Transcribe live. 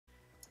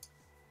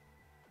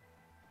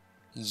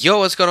Yo,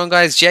 what's going on,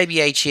 guys?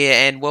 JBH here,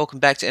 and welcome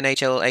back to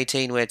NHL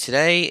 18, where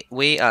today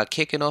we are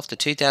kicking off the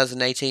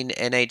 2018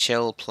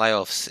 NHL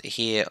Playoffs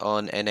here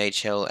on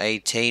NHL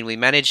 18. We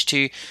managed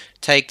to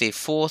take the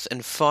fourth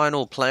and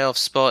final playoff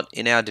spot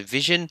in our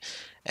division,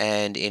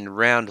 and in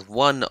round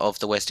one of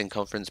the Western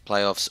Conference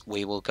Playoffs,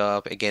 we will go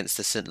up against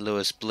the St.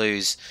 Louis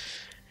Blues.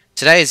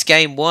 Today is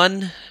game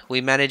one.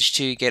 We managed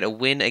to get a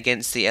win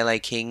against the LA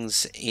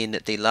Kings in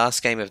the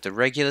last game of the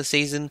regular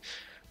season.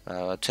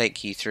 I'll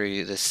take you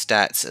through the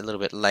stats a little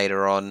bit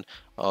later on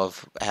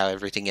of how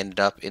everything ended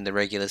up in the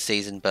regular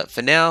season. But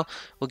for now,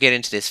 we'll get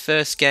into this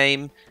first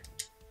game.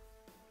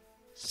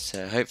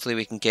 So hopefully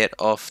we can get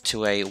off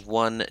to a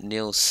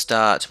 1-0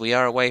 start. We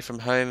are away from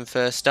home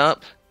first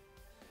up.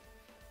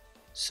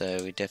 So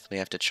we definitely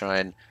have to try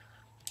and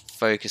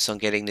focus on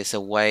getting this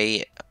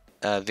away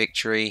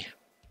victory.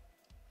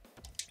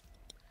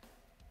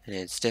 And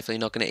it's definitely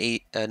not going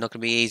to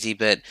be easy,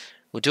 but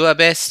we'll do our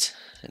best.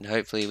 And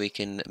hopefully we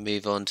can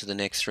move on to the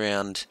next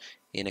round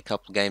in a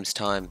couple games'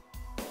 time.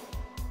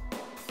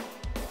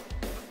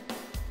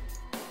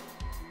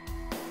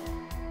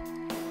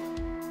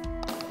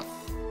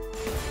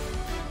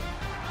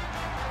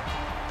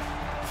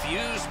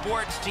 Few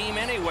sports team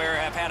anywhere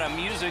have had a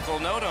musical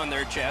note on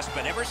their chest,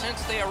 but ever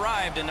since they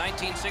arrived in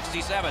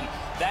 1967,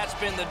 that's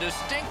been the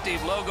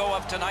distinctive logo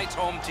of tonight's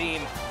home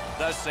team,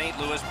 the St.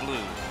 Louis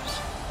Blues.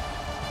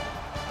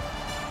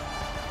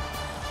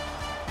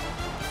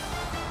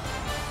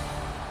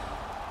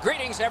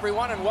 Greetings,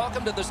 everyone, and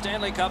welcome to the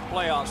Stanley Cup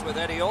Playoffs with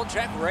Eddie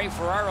Olczyk, Ray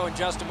Ferraro in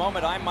just a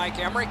moment. I'm Mike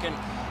Emmerich, and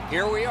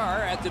here we are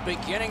at the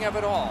beginning of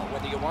it all.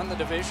 Whether you won the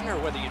division or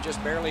whether you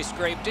just barely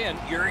scraped in,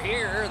 you're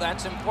here.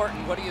 That's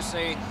important. What do you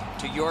say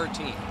to your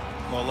team?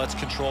 Well, let's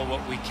control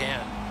what we can.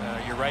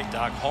 You're right,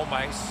 Doc. Home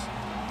ice,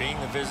 being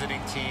the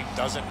visiting team,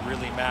 doesn't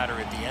really matter.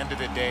 At the end of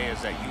the day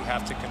is that you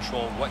have to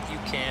control what you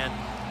can,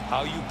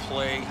 how you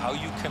play, how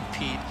you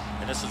compete,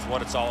 and this is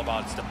what it's all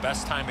about. It's the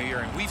best time of year,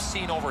 and we've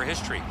seen over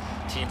history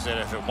teams that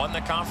have won the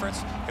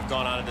conference have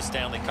gone on to the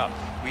Stanley Cup.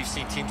 We've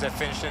seen teams that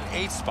finished in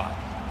 8th spot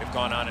have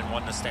gone on and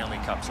won the Stanley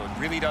Cup. So it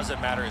really doesn't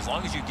matter. As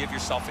long as you give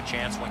yourself a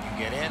chance when you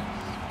get in,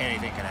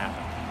 anything can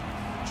happen.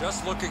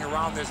 Just looking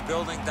around this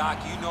building, Doc,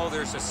 you know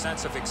there's a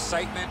sense of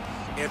excitement.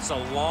 It's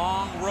a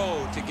long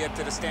road to get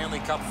to the Stanley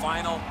Cup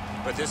final,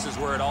 but this is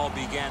where it all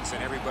begins,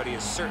 and everybody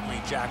is certainly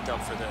jacked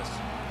up for this.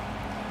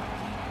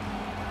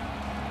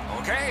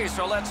 Okay,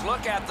 so let's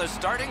look at the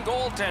starting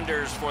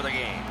goaltenders for the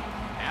game.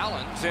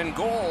 Allen's in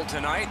goal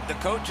tonight. The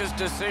coach's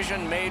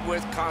decision made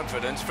with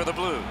confidence for the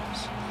Blues.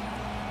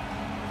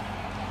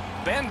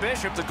 Ben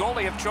Bishop, the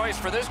goalie of choice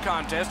for this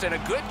contest, and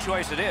a good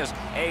choice it is.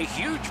 A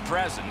huge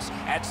presence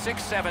at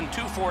 6'7",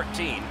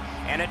 214,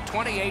 and at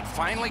 28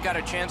 finally got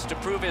a chance to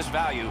prove his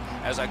value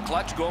as a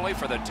clutch goalie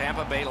for the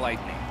Tampa Bay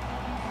Lightning.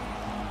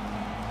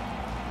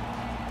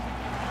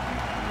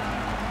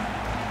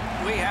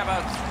 We have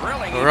a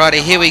thrilling...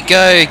 Alrighty, here we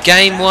go.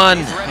 Game one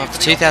of the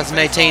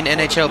 2018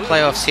 NHL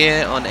Playoffs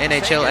here on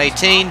NHL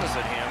 18.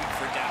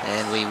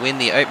 And we win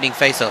the opening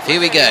face-off.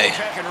 Here we go.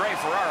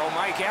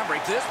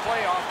 This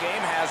playoff game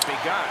has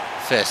begun.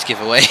 First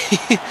giveaway.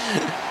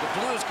 The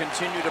Blues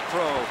continue to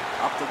probe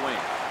up the wing.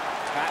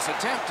 Pass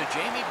attempt to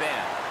Jamie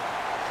Benn.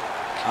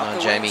 Come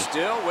on, Jamie.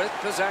 Still with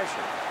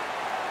possession.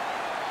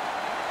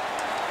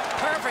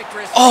 Perfect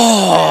response.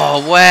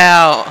 Oh,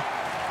 wow.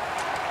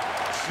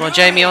 Come on,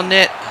 Jamie, on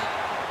net.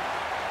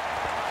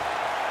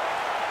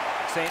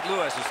 St.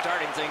 Louis is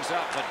starting things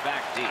up, but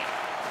back deep.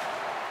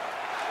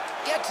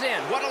 Gets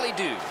in. What'll he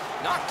do?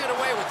 Knocked it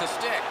away with the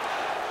stick.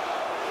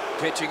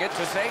 Pitching it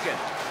to Sagan.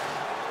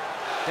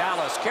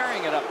 Dallas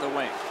carrying it up the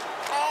wing.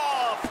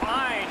 Oh,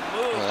 fine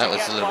move. Well, that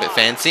was a little bit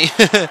fancy.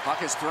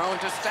 Puck is thrown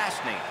to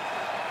Stastny.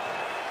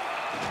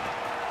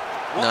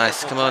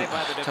 Nice, come on,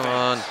 come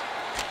on.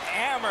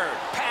 Hammered,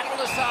 paddled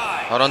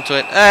aside. Hold on to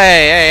it.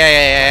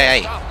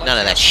 Hey. None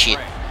of that shit.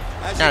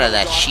 None of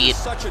that shit.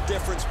 Such a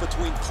difference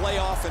between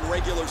playoff and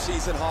regular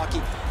season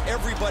hockey.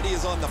 Everybody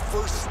is on the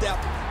first step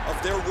of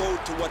their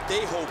road to what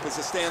they hope is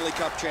a Stanley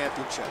Cup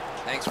championship.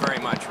 Thanks very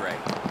much, Ray.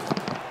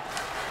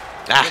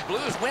 The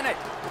Blues win it.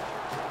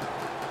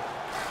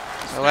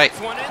 Oh, wait.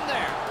 One in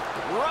there.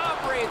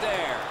 Robbery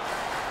there.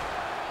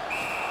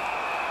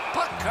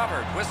 Puck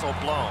covered, whistle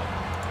blown.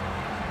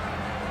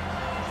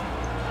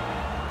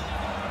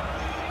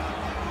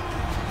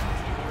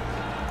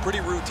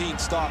 Pretty routine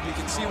stop. You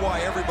can see why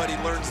everybody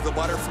learns the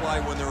butterfly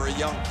when they're a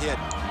young kid.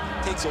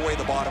 Takes away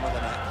the bottom of the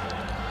net.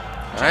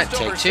 All right,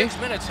 Just over take two. 6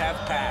 minutes have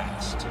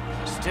passed.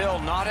 Still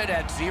knotted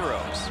at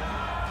zeros.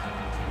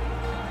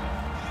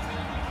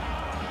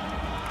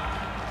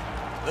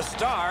 The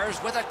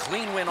Stars with a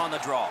clean win on the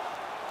draw.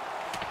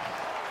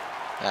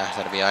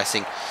 That'll be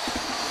icing.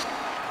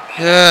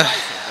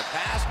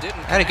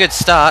 Had a good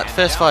start.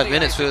 First 5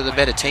 minutes we were the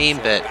better team,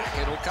 but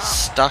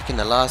stuck in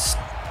the last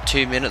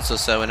 2 minutes or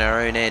so in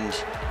our own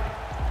end.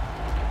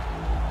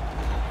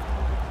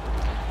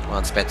 Come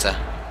on, Spencer.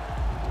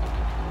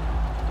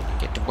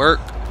 Get to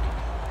work.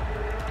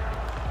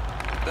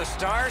 The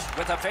Stars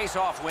with a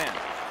face-off win.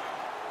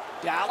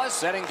 Dallas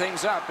setting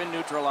things up in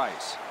neutral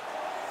ice.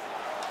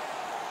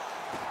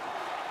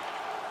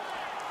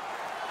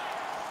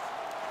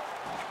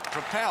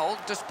 propelled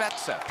to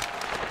Spezza.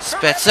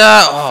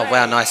 Spezza! Oh,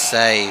 wow, nice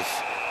save.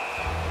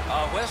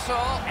 A whistle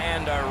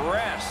and a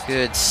rest.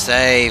 Good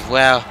save,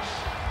 wow.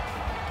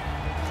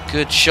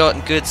 Good shot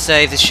and good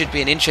save. This should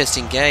be an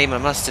interesting game, I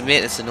must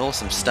admit. It's an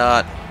awesome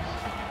start.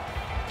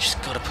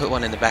 Just got to put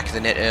one in the back of the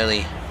net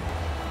early.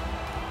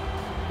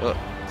 Oh,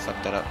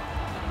 fucked that up.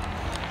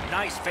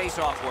 Nice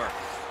face-off work.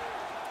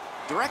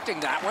 Directing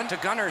that one to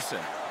Gunnarsson.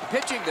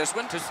 Pitching this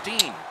one to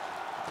Steen.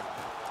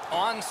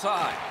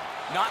 Onside.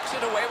 Knocks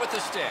it away with the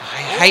stick.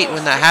 I hate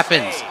when that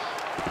happens.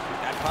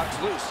 That puck's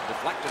loose.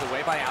 Deflected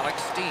away by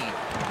Alex Steen.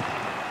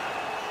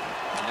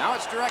 And now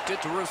it's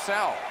directed to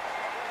Roussel.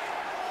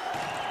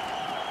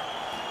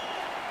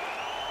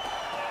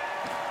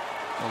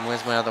 And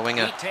where's my other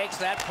winger? He takes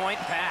that point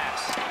pass.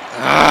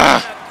 Ah.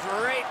 A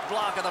great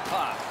block of the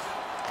puck.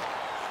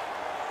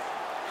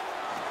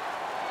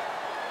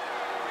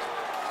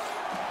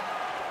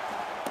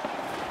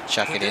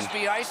 Chuck it in.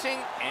 Be icing?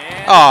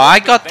 And Oh, I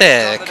got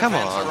there. Come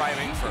on.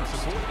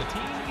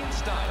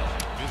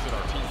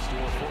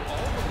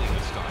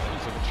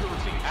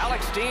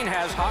 Alex Steen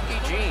has hockey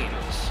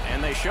genes,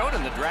 and they showed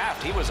in the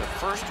draft. He was a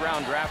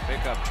first-round draft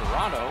pick of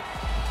Toronto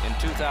in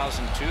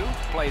 2002,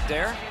 played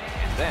there,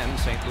 and then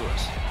St.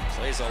 Louis.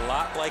 Plays a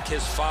lot like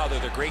his father,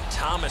 the great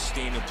Thomas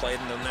Steen, who played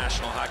in the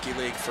National Hockey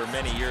League for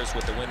many years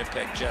with the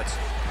Winnipeg Jets.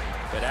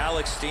 But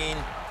Alex Steen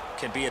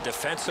can be a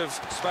defensive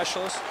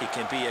specialist. He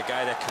can be a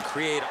guy that can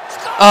create.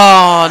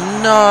 Oh,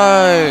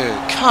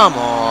 no. Come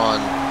on.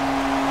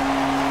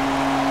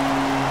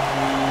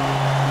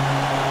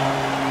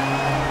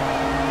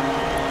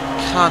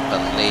 Can't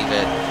believe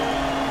it.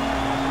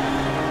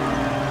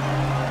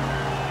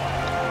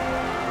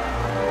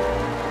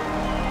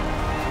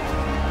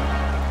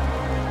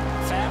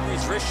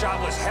 Fabry's wrist shot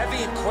was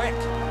heavy and quick.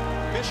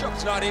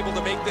 Bishop's not able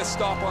to make this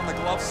stop on the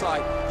glove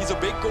side. He's a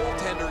big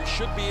goaltender. He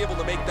should be able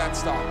to make that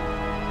stop.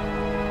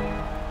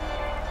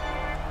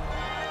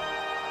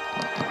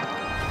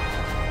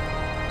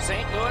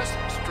 St. Louis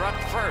struck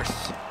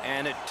first,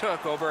 and it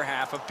took over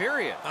half a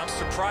period. I'm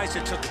surprised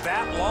it took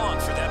that long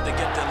for them to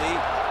get the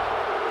lead.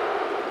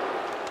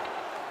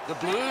 The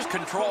Blues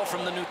control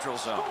from the neutral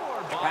zone.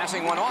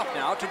 Passing one off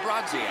now to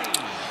Brodziak.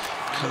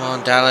 Come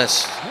on,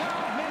 Dallas.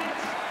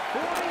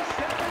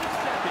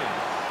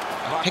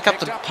 Pick up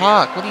the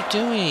puck. What are you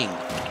doing?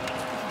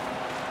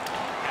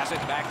 Pass it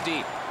back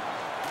deep.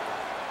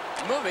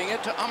 Moving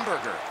it to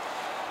Umberger.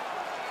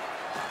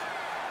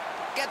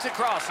 Gets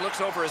across,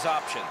 looks over his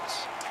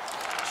options.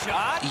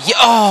 Shot. Yeah,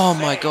 oh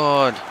my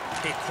God.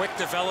 A quick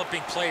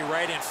developing play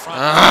right in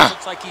front.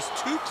 Looks like he's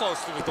too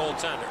close to the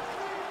goaltender.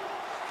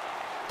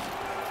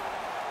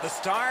 The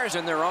Stars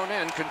in their own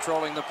end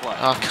controlling the play.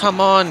 Oh, come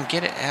on.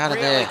 Get it out of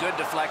Really there. good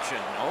deflection.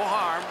 No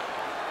harm.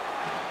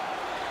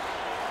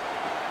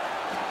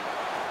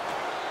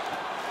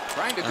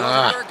 Trying to go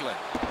to Berglund.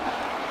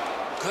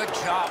 Good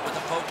job with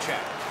the poke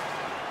check.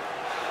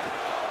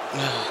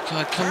 Oh,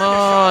 God, come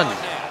on.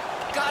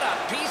 Got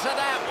a piece of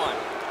that one.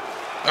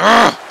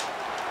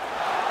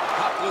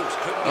 Puck loose.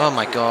 Couldn't Oh get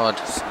my through. God.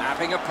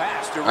 Snapping a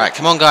pass to All right,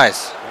 come on,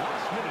 guys.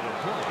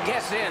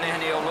 Gets in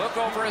and he'll look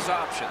over his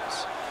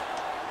options.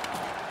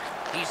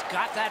 He's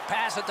got that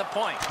pass at the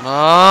point. Come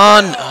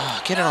on.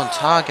 Oh, get it on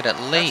target at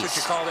That's what you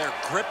least. call there,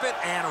 grip it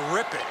and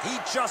rip it. He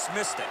just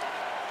missed it.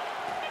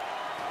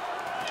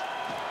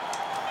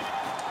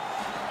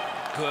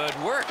 Good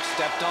work,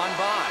 stepped on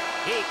by.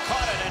 He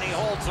caught it and he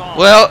holds on.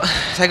 Well,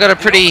 they got a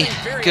pretty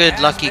good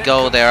lucky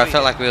goal there. I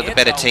felt like we were the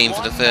better team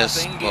for the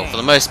first, well, for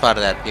the most part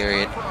of that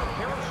period.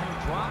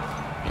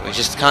 But we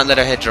just can't let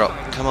our head drop.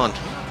 Come on.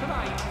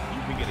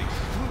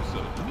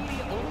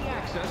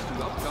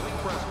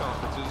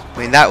 I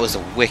mean, that was a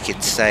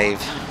wicked save.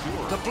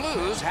 The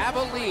Blues have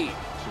a lead.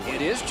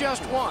 It is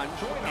just one,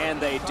 and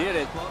they did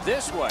it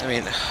this way. I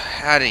mean,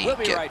 how did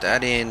he get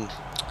that in?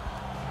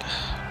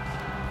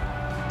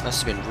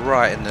 Must have been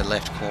right in the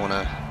left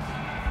corner.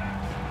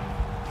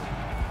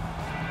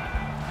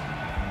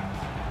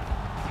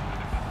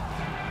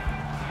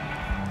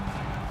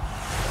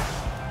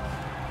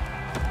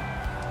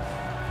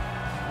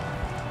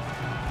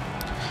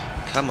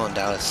 Come on,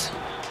 Dallas.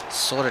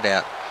 Sort it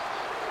out.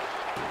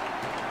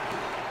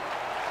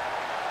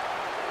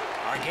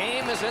 Our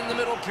game is in the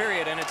middle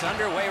period, and it's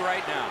underway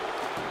right now.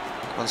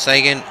 Come on,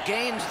 Sagan.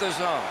 Gains the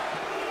zone.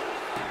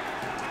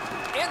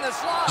 In the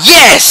slot.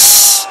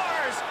 Yes!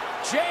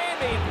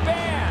 Jamie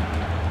Benn.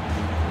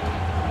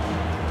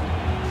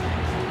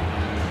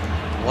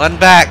 One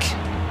back.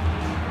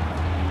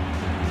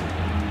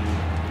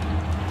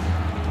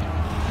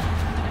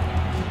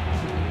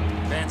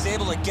 Ben's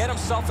able to get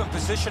himself in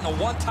position to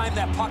one-time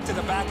that puck to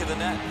the back of the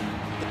net.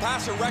 The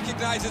passer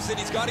recognizes that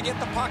he's got to get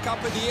the puck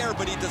up in the air,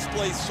 but he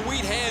displays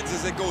sweet hands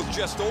as it goes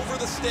just over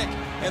the stick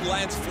and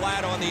lands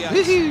flat on the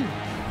ice.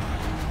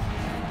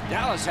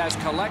 Dallas has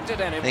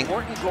collected an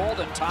important goal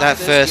to tie That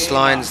this first game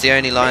line's up. the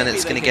only line Maybe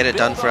that's they going to can get it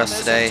done build for on us this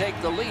today. and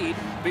take the lead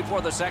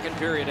before the second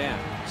period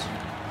ends.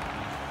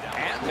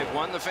 And they've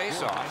won the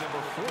faceoff.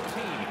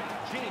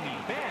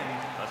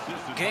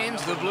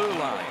 Gains the blue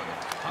line.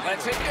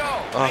 Lets it go.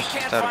 Oh, They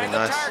can't that'd be find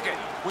the nice. target.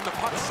 When the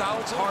puck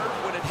sounds hard,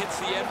 when it hits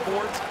the end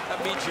boards, that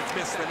means you've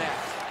missed the net.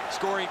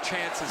 Scoring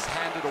chances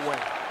handed away.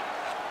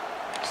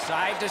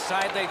 Side to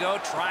side they go,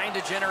 trying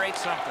to generate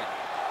something.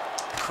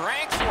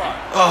 Cranks one.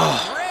 Oh.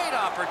 Great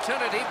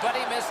opportunity, but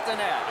he missed the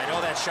net. I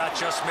know that shot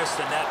just missed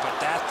the net, but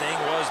that thing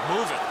was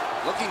moving.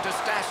 Looking to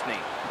Stastny.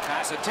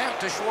 Pass attempt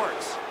to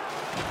Schwartz.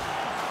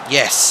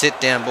 Yes, sit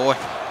down, boy.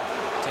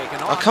 Taken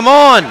Oh, off. come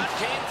on! Shot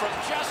came from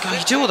just God,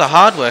 you do all the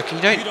hard work and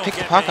you don't pick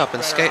the get puck many up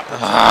and better skate.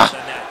 opportunities Ah,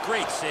 than that.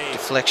 Great save.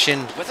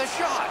 deflection. with a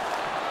shot.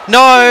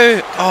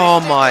 No! Oh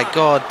my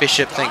God,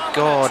 Bishop, thank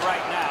God. Right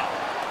now.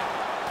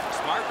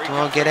 Smart Come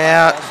on, recovery get by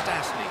out.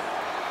 Stastny.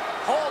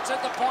 Holds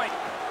at the point.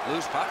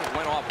 Loose puck, it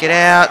went off. Get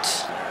out.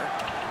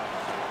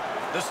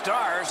 The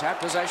Stars have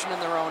possession in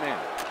their own end.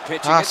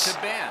 Pitching Pass. it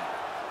to Ben.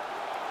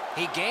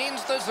 He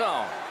gains the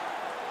zone.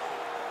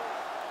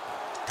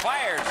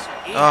 Fires.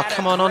 He Oh, had a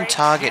come on great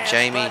target, chance,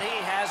 Jamie. But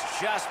he has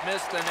just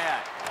missed the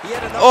net. He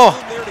had enough Oh.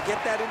 room there to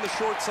get that in the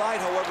short side.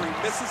 However, he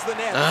misses the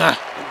net. Ah.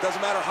 It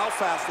doesn't matter how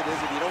fast it is.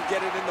 If you don't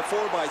get it in the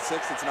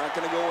 4x6, it's not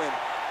going to go in.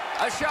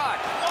 A shot.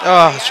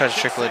 Oh, let's try to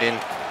trickle it in.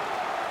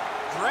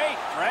 Great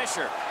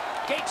pressure.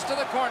 Gates to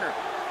the corner.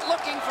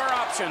 Looking for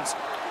options.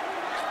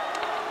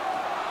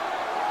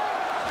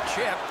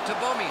 Chip to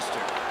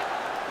Bouwmeester.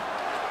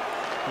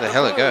 Where the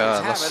hell it go? Oh, I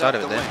Blues lost have sight up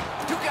of it the then.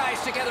 wing. Two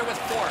guys together with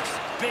force.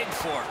 Big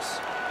force.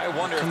 I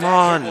wonder if Come that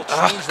on. hit will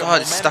Oh, change the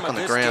God, it's stuck momentum on of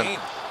the this ground. game.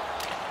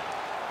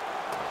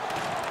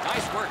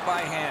 Nice work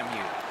by Ham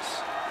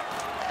Hughes.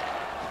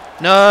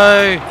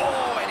 No!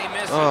 Oh, and he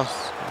misses.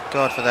 Oh,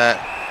 God for that.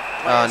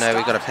 Oh no,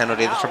 we got a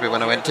penalty. That's probably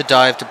when I went to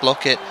dive to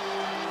block it.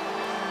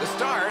 The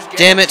Stars get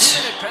Damn a it.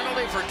 2-minute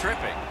penalty for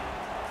tripping.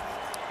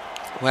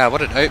 Wow,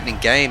 what an opening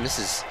game. This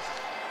is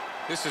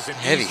An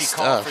heavy easy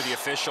call stuff. for the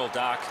official,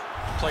 Doc.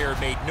 Player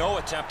made no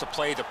attempt to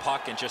play the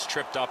puck and just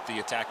tripped up the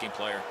attacking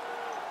player.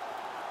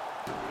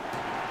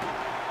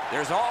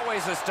 There's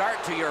always a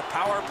start to your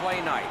power play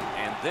night,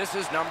 and this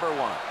is number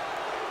one.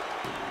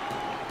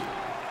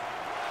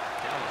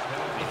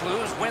 The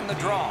Blues win the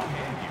draw.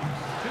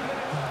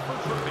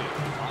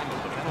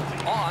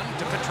 On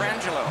to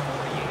Pietrangelo.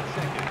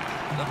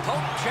 The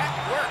poke check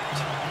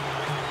worked.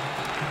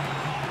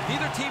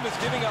 Neither team is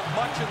giving up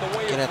much in the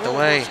way Get of out the room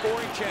way. or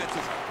scoring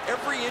chances.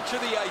 Every inch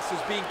of the ice is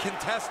being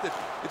contested.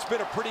 It's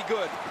been a pretty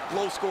good,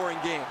 low-scoring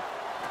game.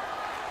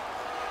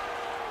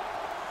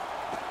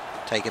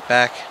 Take it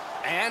back.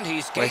 And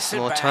he skates Waste it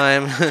more back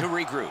time. to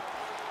regroup.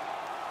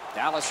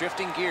 Dallas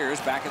shifting gears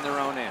back in their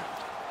own end.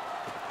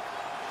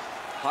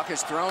 Puck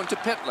is thrown to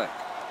Pitlick.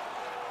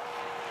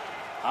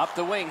 Up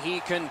the wing, he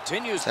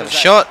continues. Have a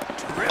possession. shot.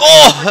 Terrific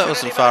Oh, that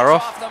wasn't opportunity, far but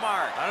it's off. the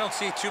mark. I don't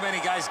see too many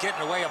guys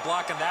getting away of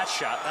blocking that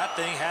shot. That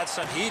thing had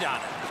some heat on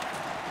it.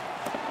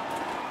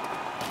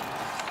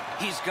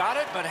 He's got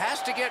it, but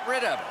has to get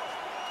rid of it.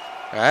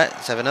 All right,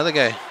 let's have another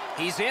go.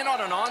 He's in on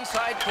an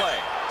onside play.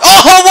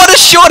 Oh, what a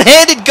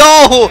short-handed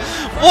goal!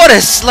 What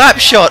a slap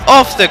shot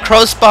off the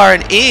crossbar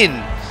and in.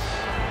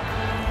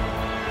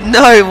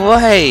 No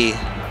way.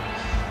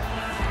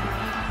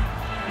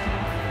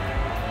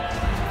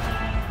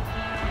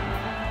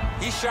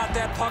 He shot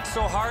that puck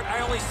so hard, I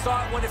only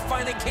saw it when it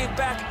finally came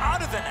back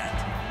out of the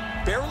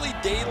net. Barely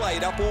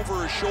daylight up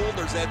over his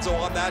shoulders, Enzo,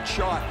 on that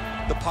shot.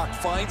 The puck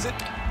finds it.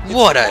 hits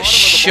What the a bottom of the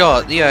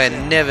shot. bar, Yeah, goes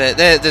in. never.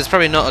 There's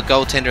probably not a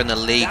goaltender in the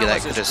league that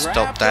Dallas could have has stopped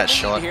grabbed the that lead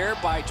shot. Here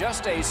by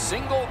just a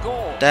single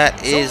goal. That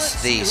So is let's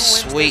the see who wins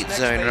sweet this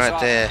zone next right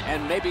face-off, there.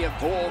 And maybe a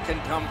goal can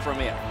come from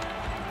it.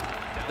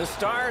 The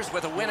Stars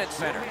with a win at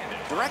center.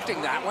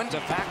 Directing that one to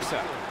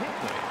Faxa.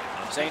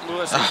 St.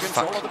 Louis in Ah,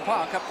 control fuck. of the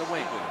puck up the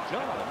wing.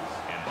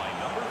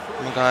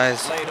 Come on,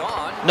 guys. Played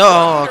on. No,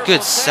 Wonderful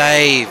good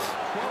save.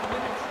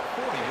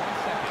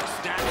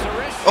 Snaps a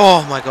wrist.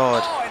 Oh my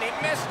God. Oh, and he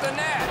missed the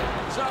net.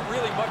 There's not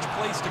really much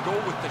place to go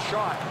with the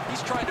shot.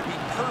 He's trying to be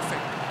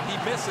perfect. He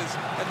misses,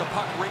 and the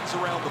puck rings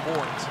around the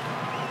boards.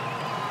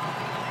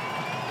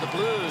 The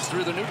Blues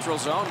through the neutral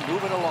zone,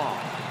 moving along.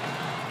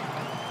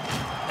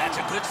 That's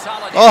a good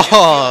solid.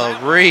 Oh,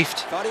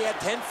 reefed. Thought he had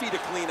 10 feet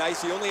of clean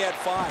ice. He only had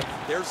 5.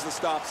 There's the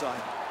stop sign.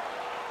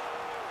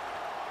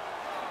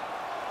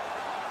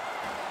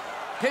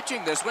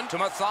 Pitching this one to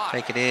Mathot.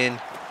 Take it in.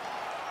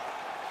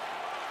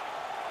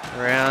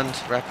 Around.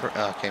 Wrap.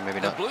 Okay, maybe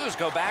The not. Blues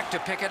go back to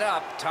pick it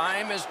up.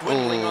 Time is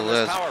dwindling Ooh, on this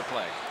that's- power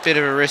play. Bit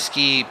of a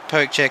risky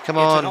poke check. Come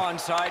It's on. an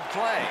onside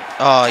play.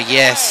 Oh,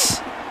 yes.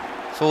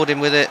 Fooled him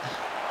with it.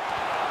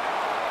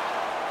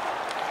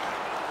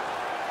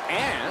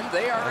 And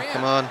they are in.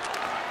 Come on.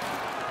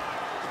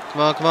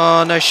 Come on, come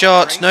on. No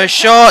shot. No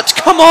shot.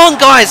 Come on,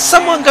 guys.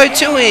 Someone go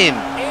to him.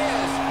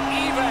 Is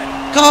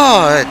even.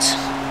 God.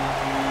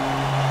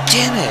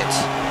 Damn it.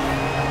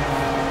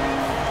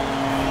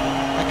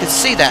 I could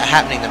see that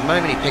happening the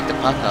moment he picked the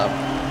puck up.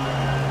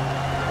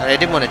 And I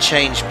didn't want to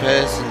change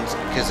persons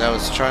because I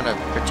was trying to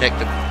protect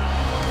the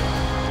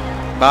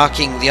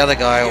marking the other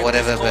guy or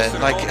whatever, but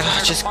like,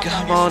 just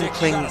come on,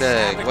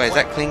 Klingberg. Wait, is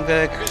that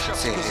Klingberg? I should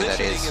see who that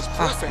Positioning is.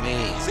 Fuck perfect. me.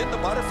 He's in the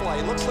butterfly.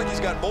 It looks like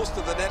he's got most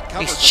of the net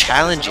covered. He's but that's an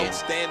challenging.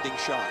 Outstanding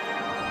shot.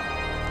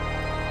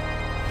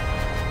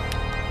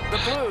 The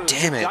Blues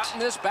Damn have it. gotten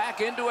this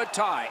back into a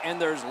tie, and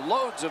there's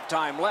loads of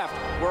time left.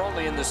 We're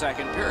only in the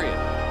second period.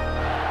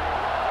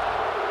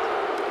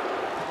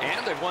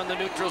 And they've won the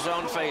neutral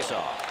zone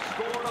faceoff.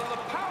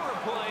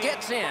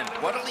 Gets in.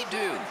 What'll he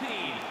do?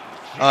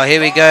 Oh, here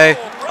we go.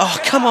 Oh,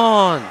 come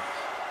on.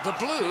 The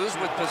Blues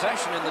with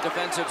possession in the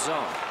defensive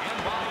zone.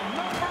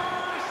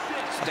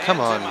 Come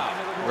on.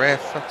 Ref,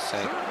 fuck's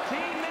sake.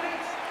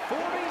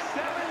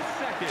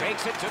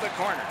 Takes it to the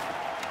corner.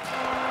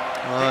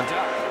 Come on.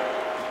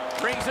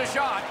 Brings a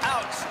shot.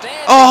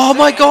 Outstanding. Oh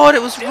my God,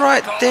 it was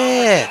right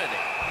there.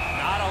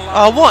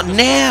 Oh, what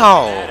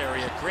now?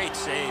 Great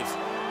save.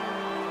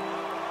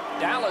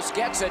 Dallas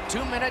gets a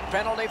 2-minute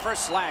penalty for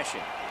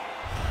slashing.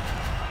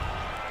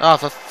 Oh,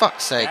 for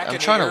fuck's sake. Back I'm in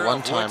the trying to era of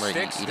one-timer, you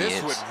wood sticks, This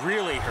idiots. would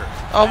really hurt.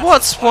 Oh,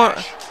 That's what?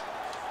 splash.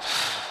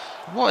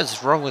 What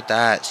is wrong with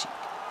that?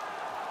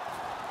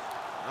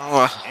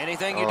 Oh,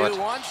 Anything you God. do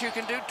once, you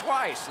can do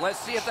twice. Let's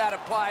see if that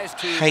applies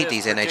to Hate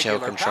this these NHL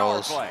particular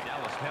controls. power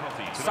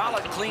play.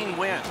 Solid, clean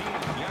win.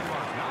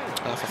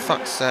 Oh, for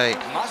fuck's sake.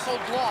 Muscled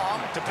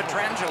long to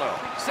Pietrangelo.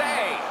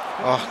 Save.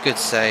 Oh, good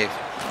save.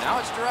 Now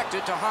it's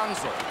directed to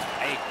Hansel.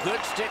 A good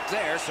stick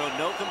there, so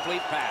no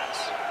complete pass.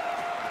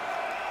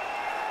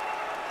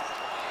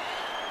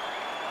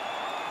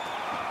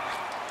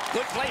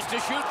 Good place to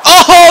shoot.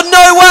 Oh,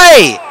 no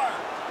way!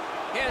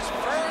 His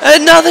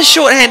first Another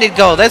short-handed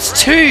goal.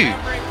 That's two.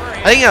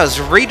 I think that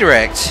was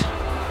redirect.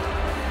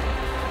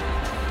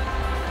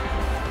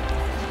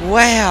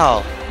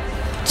 Wow.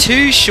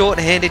 Two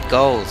short-handed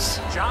goals.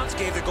 Johns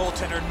gave the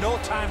goaltender no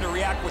time to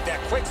react with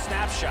that quick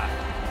snapshot.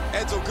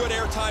 Enzo, good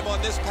airtime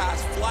on this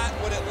pass. Flat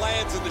when it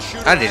lands and the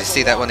shooter I need to has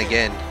see a that one lock.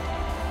 again.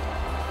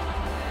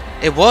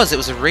 It was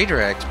a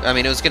redirect. I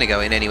mean, it was going to go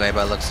in anyway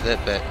by the looks of it,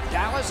 but...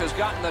 Dallas has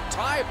gotten the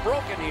tie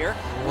broken here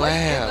Wow.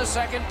 late in the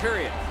second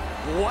period.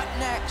 What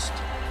next?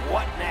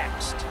 What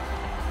next?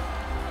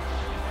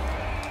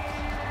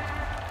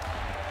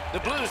 The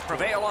Blues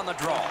prevail on the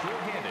draw.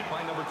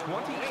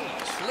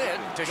 Slid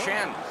to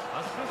Shen.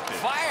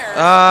 Fire.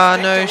 Ah,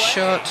 no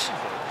shot.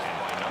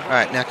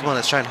 Alright, now come on,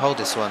 let's try and hold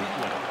this one.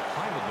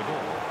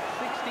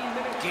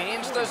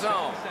 Gains the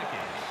zone.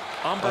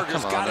 Umberger's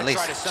come on, got at to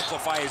try least- to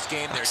simplify his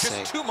game there. fuck's Just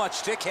sake. too much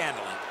stick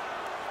handling.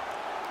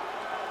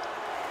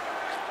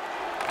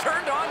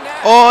 Turned on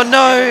net. Oh,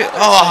 no.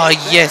 Oh,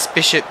 yes,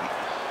 Bishop.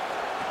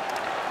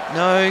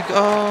 No,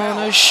 oh,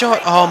 no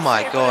shot. Oh,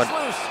 my God.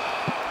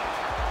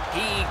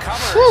 He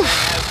covers Whew. and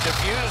has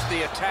defused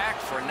the attack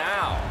for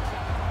now.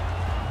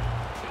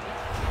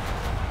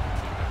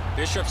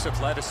 Bishop's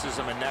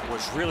athleticism in net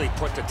was really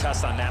put to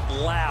test on that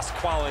last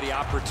quality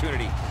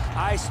opportunity.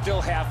 I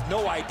still have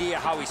no idea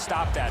how he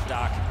stopped that,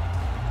 Doc.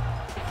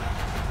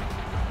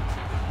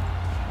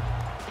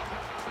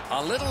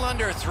 A little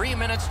under 3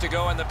 minutes to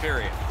go in the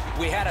period.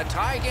 We had a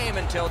tie game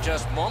until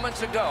just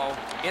moments ago.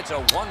 It's a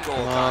one-goal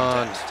Come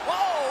on. contest.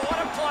 Whoa, what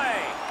a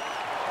play!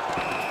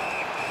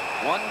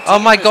 One Oh,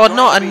 team my is God, going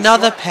not to be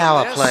another short from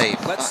power this. play.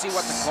 Let's see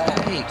what the Fuck's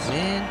call sake, is.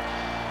 man.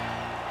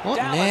 What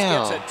Dallas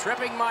now? gets a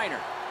tripping minor.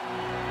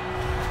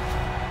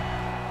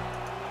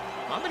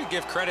 I'm going to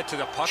give credit to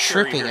the puck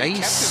Tripping, carrier. are He you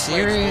kept his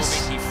legs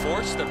serious? moving. He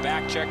forced the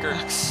back checker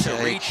Fuck's to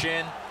sake. reach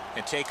in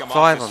and take him off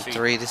 5 his on feet.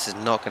 3. This is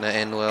not going to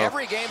end well.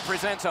 Every game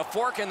presents a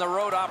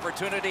fork-in-the-road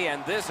opportunity,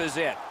 and this is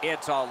it.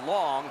 It's a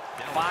long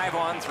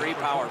 5-on-3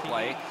 power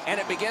play, and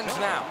it begins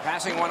now.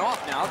 Passing one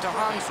off now to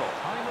Hansel.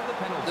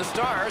 The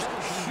Stars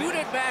shoot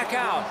it back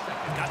out.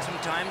 Got some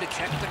time to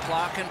check the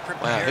clock and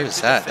prepare Wow, who was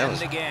to that? That defend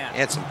was... again. He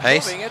had some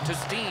pace. Moving it to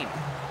Steen.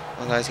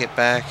 Well, guys, get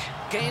back.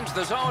 Gains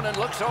the zone and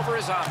looks over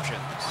his options.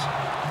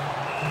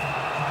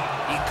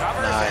 He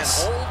covers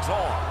Nice. and holds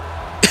on.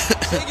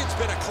 Sagan's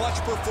been a clutch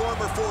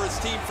performer for his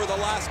team for the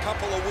last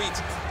couple of weeks.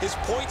 His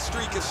point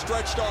streak has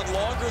stretched on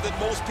longer than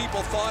most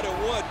people thought it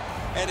would,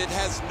 and it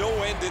has no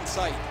end in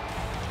sight.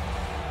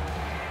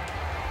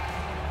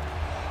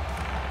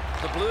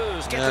 The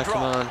Blues get Yeah, the draw.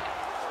 come on.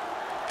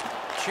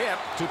 Chip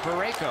to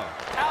Parayko.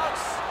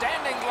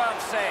 Outstanding glove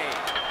save.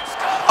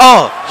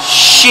 Oh,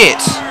 shit.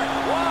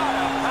 What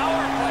a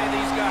power play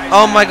these guys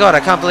Oh, my have. God, I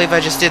can't believe I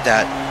just did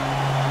that.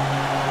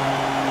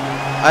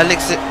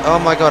 Oh,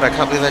 my God, I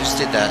can't believe I just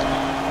did that.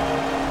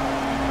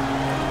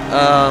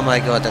 Oh, my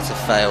God, that's a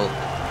fail.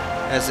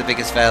 That's the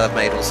biggest fail I've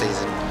made all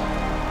season.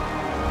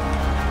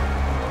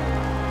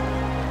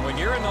 When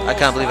you're in the I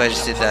can't believe I low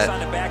just slot, did that. on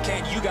the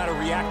backhand, you got to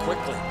react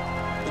quickly.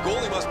 The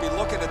goalie must be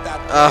looking at that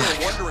Ugh. play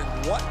and wondering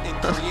what in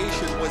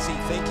creation was he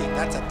thinking.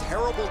 That's a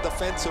terrible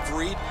defensive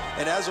read,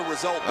 and as a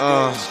result, the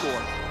goalie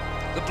scored.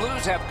 The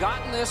Blues have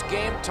gotten this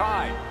game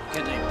tied.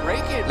 Can they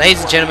break it?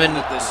 Ladies and before the gentlemen,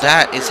 end of this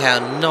that second is how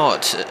period?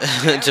 not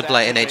And to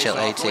play that's a NHL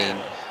face-off 18.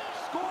 win.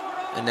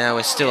 And now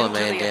we're still a Into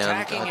man the down.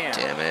 attacking God end.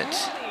 damn it.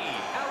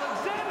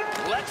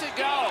 Let's it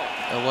go.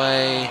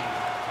 Away.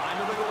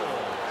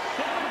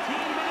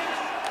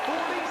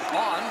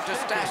 On to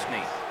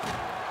Stastny.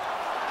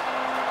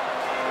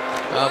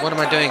 What am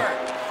I doing?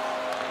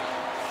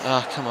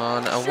 Oh, come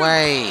on.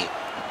 Away.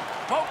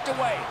 Poked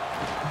away.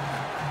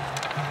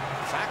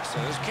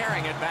 Faxas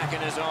carrying it back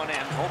in his own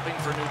end, hoping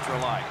for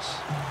neutral ice.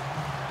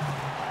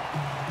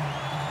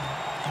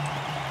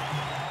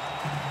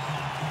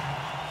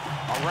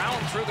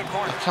 Around through the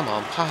corner. Oh, come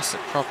on, pass it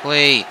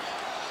properly. The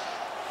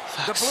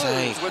Fuck's Blues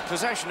sake. with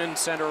possession in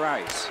center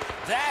ice.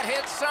 That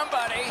hits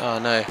somebody. Oh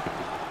no.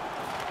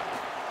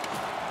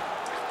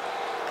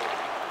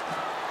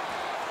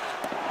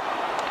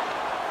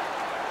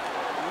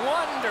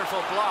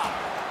 Wonderful block.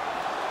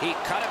 He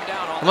cut him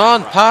down on Come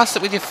on, run. pass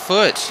it with your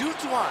foot.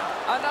 Shoots one.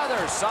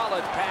 Another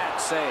solid pad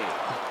save.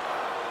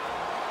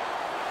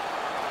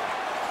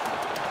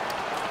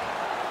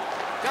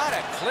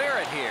 Gotta clear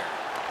it here.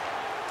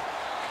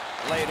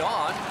 Laid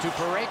on to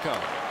Parayko.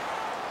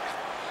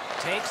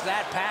 Takes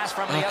that pass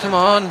from the other Come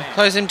on, man.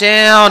 close him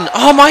down.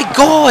 Oh my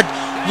god!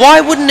 Why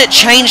wouldn't it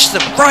change to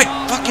the right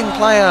fucking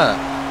player?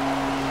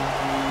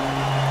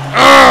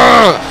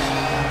 Ugh!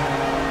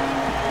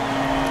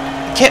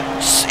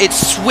 It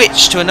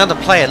switched to another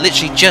player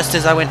literally just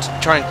as I went to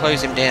try and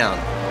close him down.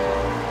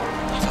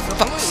 For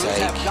fuck's Blues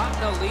sake. have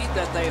gotten a lead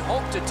that they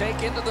hope to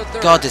take into the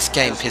third. God, this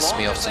game as pisses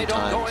me long off as they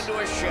don't go sometimes. into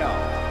a shell.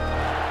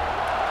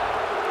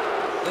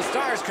 The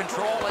Stars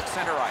control at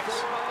center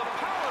ice.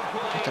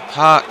 At the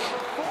park.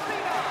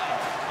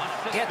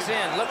 Gets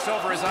in, looks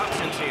over his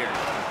options here.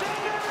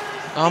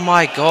 Oh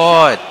my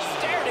god.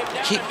 Stared him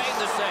down Keep- and made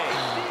the save.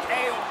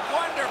 A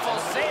wonderful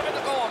save in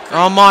the goal crease.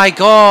 Oh my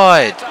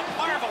god. It's a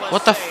marvelous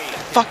What the save.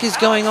 fuck is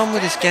going on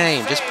with this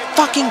game? Just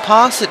fucking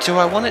pass it to who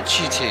I want it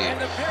you to. And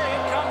the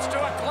period comes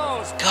to a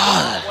close.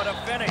 God. What a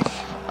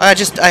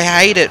finish. I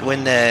hate it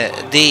when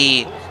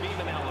the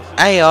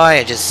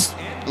AI just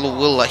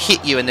will like,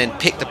 hit you and then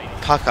pick the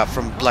puck up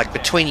from like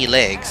between your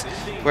legs,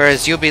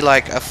 whereas you'll be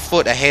like a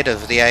foot ahead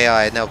of the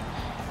AI and they'll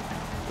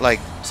like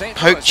St.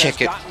 poke Louis check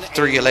has it gotten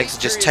through a your legs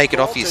and just late take it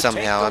period off you goal to take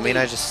somehow. the I mean,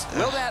 I lead. just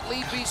Will that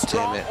lead be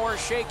strong it. or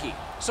shaky?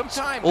 Some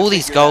time to all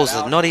these figure goals that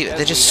are out not even, as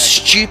they're we just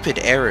head to- stupid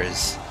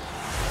errors.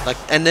 Like,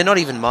 and they're not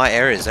even my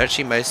errors, they're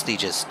actually mostly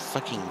just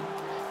fucking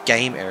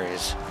game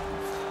errors.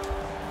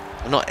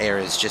 Well, not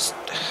errors, just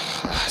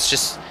it's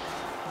just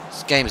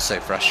this game is so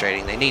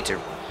frustrating. They need to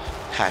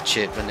patch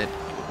it when it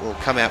will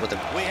come out with a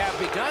We have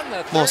begun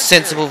the more third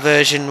sensible period.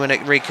 version when it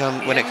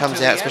comes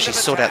the out, end especially of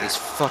sort out attack. these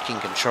fucking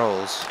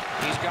controls.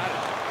 He's got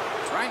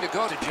it. Trying to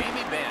go to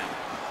Jamie Benn.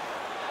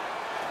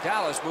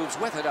 Dallas moves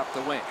with it up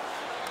the wing.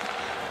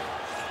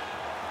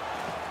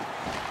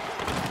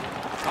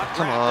 Puck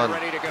Come grabbed and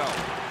on. ready to go.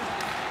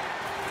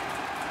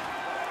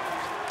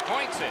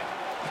 Points it.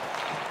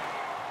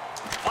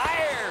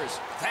 Fires.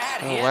 That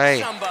No hit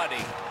way.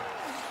 somebody.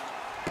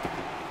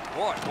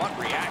 Boy, what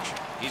reaction.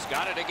 He's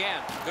got it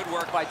again. Good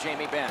work by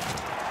Jamie Benn.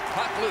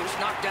 Puck loose,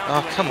 knocked down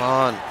Oh, to a come knee.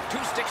 on.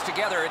 Two sticks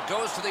together, it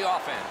goes to the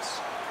offense.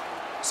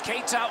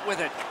 Skates out with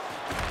it.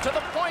 To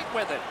the point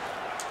with it.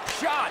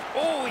 Shot.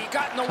 Oh, he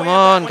got in the way Come of that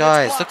on, when it's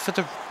guys, blocked. look for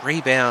the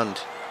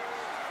rebound.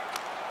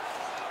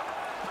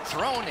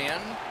 Thrown in.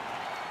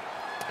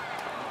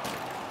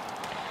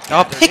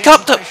 Oh, Gathered pick in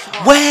up the... by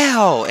Schwartz.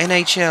 Wow,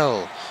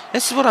 NHL.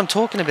 This is what I'm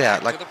talking about.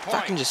 Back Like, to the point.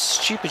 fucking just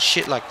stupid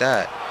shit like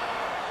that.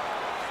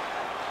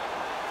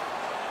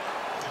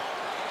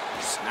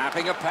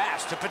 Snapping a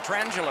pass to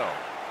Pietrangelo.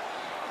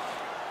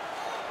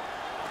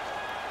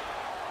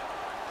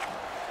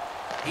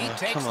 He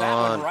takes come that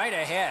on. one right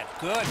ahead.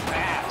 Good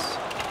pass.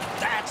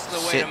 That's the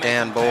way to Sit make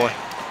down, it boy.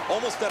 pay.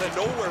 Almost out of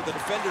nowhere, the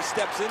defender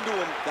steps into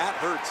him. That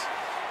hurts.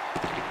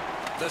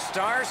 The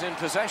Stars in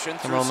possession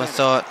Come through on, my center.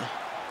 thought.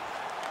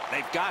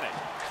 They've got it.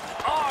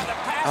 Oh, the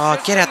pass Oh,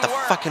 just get out the didn't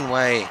work. fucking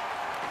way.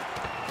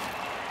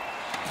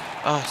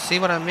 Oh, see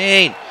what I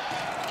mean?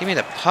 Give me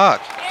the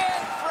puck. In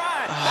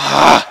front.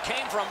 Ah.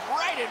 Came from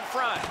right in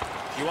front.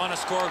 If you want to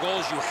score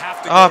goals, you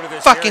have to Oh, go to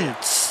this fucking... area.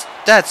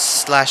 That's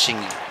slashing,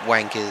 you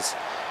wankers.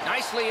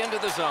 Nicely into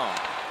the zone.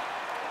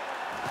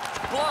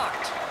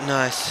 Blocked.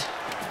 Nice.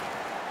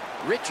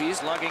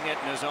 Ritchie's lugging it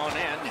in his own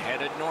end,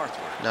 headed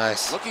northward.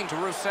 Nice. Looking to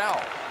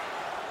Roussel.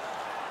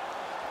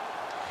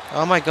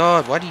 Oh my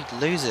god, why do you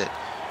lose it?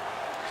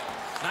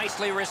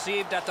 Nicely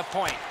received at the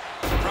point.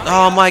 From the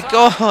Oh my outside.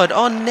 god,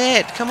 on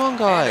net. Come on, And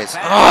guys. a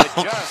pass that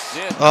Oh, just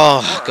did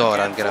oh not work god,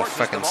 and I'm gonna forces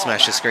fucking the ball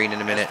smash the back screen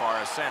in a minute. As far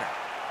as center.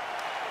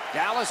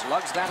 Dallas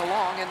lugs that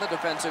along in the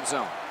defensive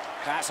zone.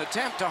 Pass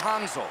attempt to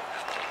Hansel.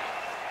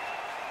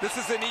 This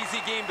is an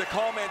easy game to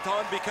comment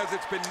on because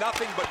it's been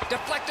nothing but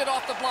Deflected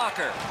off the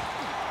blocker.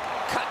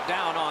 Cut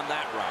down on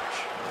that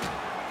rush.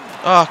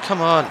 Oh, come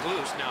on.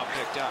 Blues now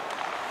picked up.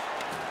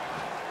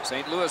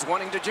 St. Louis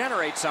wanting to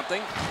generate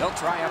something. They'll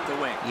try up the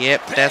wing.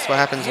 Yep, that's what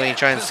happens when you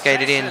try and Big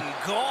skate it in. possession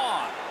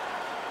Gone.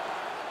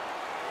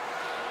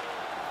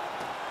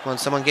 Come on,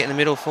 someone get in the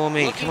middle for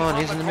me. Looking Come on,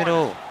 from who's in the the corner.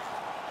 middle?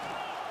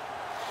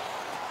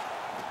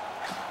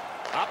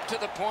 Up to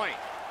the point.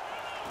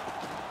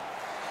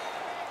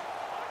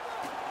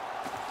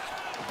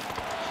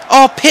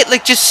 Oh,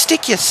 Pitlick, just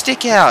stick your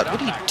stick out.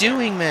 What are you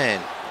doing,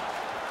 man?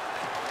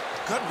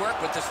 Good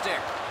work with the stick.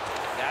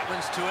 That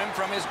one's to him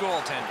from his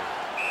goaltender.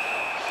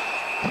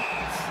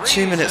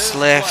 2 minutes Freezes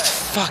left.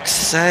 play. Fuck's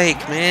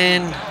sake,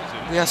 man.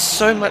 We are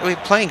so much. We're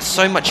playing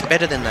so much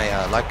better than they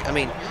are. Like, I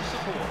mean,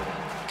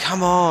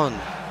 come on.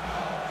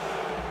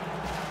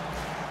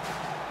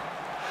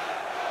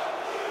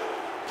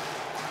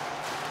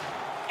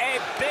 A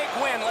big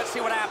win. Let's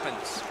see what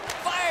happens.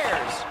 Fires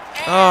Fires.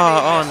 Oh,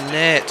 on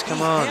net. Come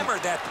He on.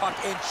 hammered that puck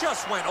and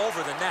just went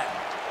over the net.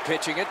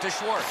 Pitching it to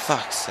Schwartz.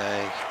 Fuck's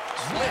sake.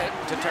 Slid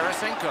to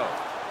Tarasenko.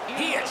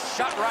 He is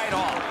shut right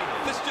off.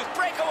 This just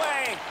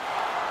breakaway.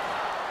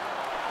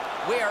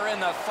 We are in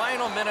the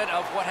final minute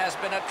of what has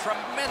been a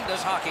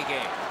tremendous hockey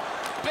game.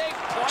 Big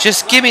point.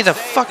 Just give me the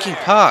fucking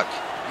puck.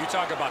 You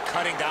talk about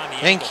cutting down the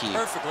Thank angle. you.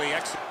 Perfectly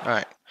executed. All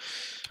right.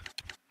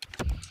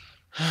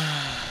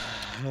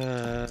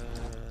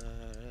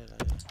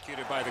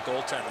 Executed by the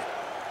goaltender.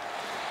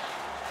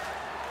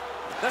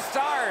 The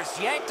Stars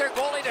yank their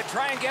goalie to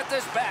try and get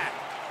this back.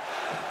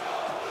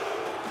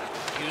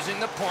 Using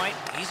the point,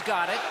 he's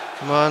got it.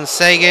 Come on,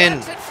 Sagan.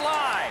 Lets it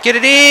fly. Get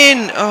it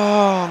in.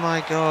 Oh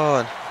my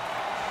god.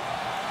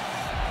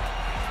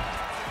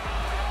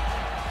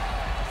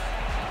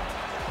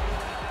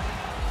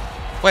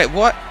 Wait,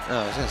 what? Oh,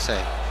 I was gonna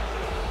say.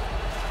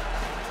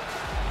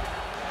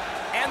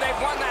 And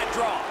they've won that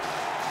draw.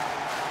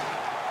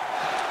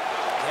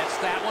 Gets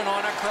that one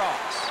on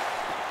across.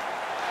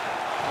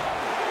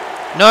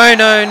 No,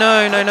 no,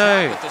 no, no,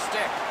 no. With the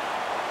stick.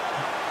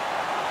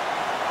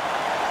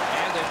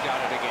 And they've got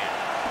it again.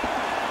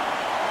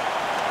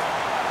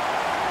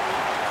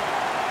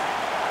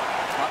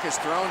 Puck is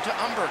thrown to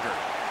Umberger.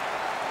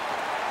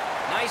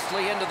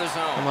 Nicely into the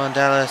zone. Come on,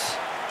 Dallas.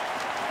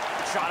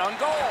 Shot on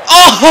goal.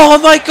 Oh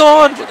my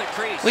god! To the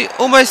crease. We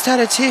almost had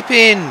a tip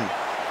in.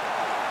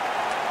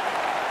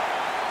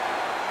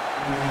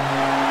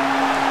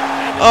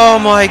 Oh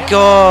my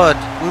god!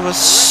 We were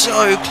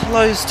so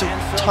close to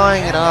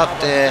tying it up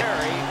there.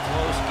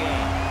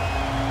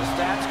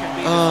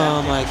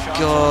 Oh my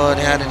god,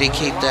 how did he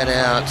keep that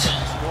out?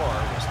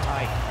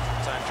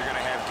 Sometimes you're going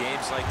to have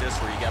games like this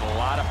where you got a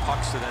lot of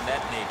pucks to the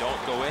net and they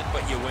don't go in,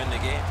 but you win the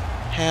game.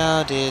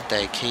 How did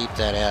they keep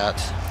that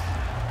out?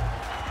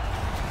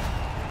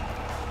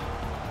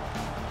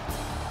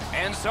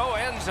 And so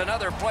ends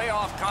another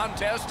playoff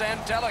contest and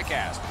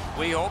telecast.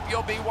 We hope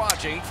you'll be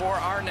watching for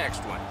our next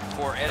one.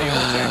 For Eddie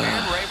Olczyk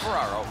and Ray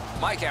Ferraro,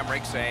 Mike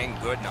Emmerich saying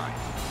good night.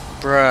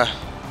 Bruh.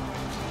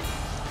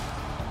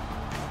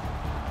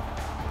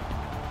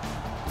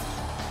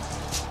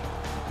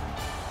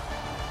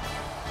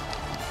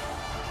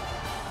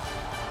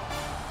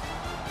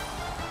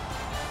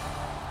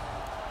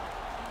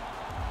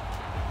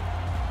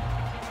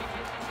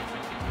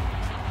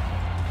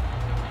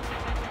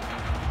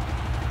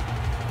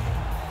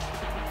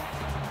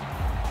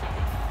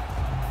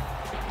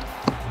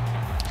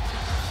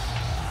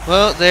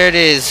 Well, there it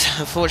is.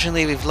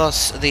 Unfortunately, we've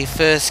lost the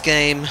first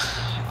game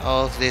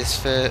of this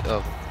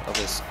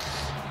this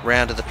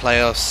round of the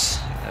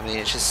playoffs. I mean,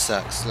 it just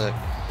sucks. Look,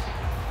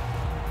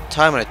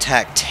 time on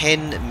attack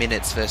 10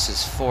 minutes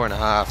versus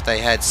 4.5. They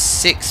had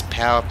 6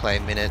 power play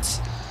minutes,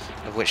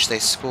 of which they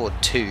scored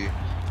 2,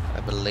 I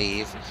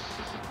believe.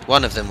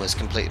 One of them was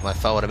completely my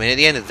fault. I mean, at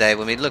the end of the day,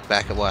 when we look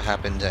back at what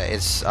happened,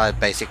 I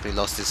basically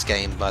lost this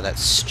game by that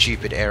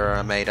stupid error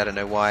I made. I don't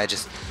know why.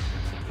 Just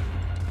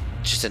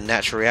a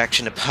natural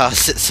reaction to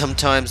pass it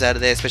sometimes out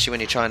of there, especially when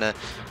you're trying to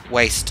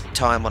waste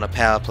time on a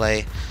power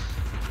play.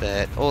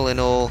 But all in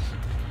all,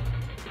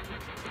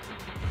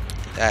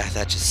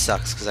 that just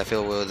sucks because I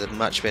feel we're the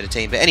much better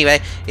team. But anyway,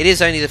 it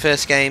is only the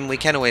first game. We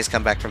can always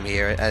come back from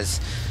here,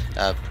 as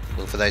well,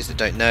 for those that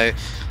don't know,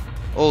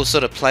 all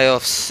sort of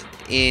playoffs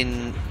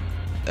in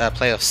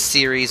playoff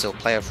series or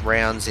playoff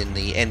rounds in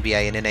the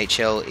NBA and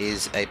NHL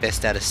is a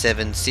best out of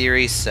 7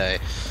 series, so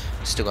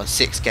still got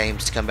 6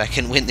 games to come back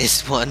and win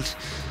this one.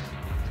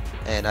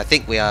 And I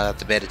think we are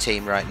the better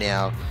team right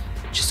now.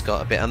 Just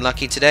got a bit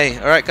unlucky today.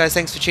 Alright guys,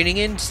 thanks for tuning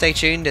in. Stay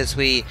tuned as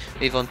we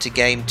move on to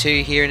game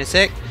 2 here in a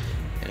sec.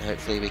 And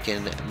hopefully we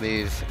can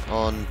move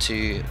on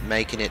to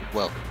making it,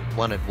 well,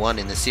 1-1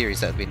 in the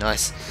series. That would be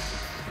nice.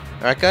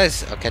 Alright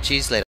guys, I'll catch you later.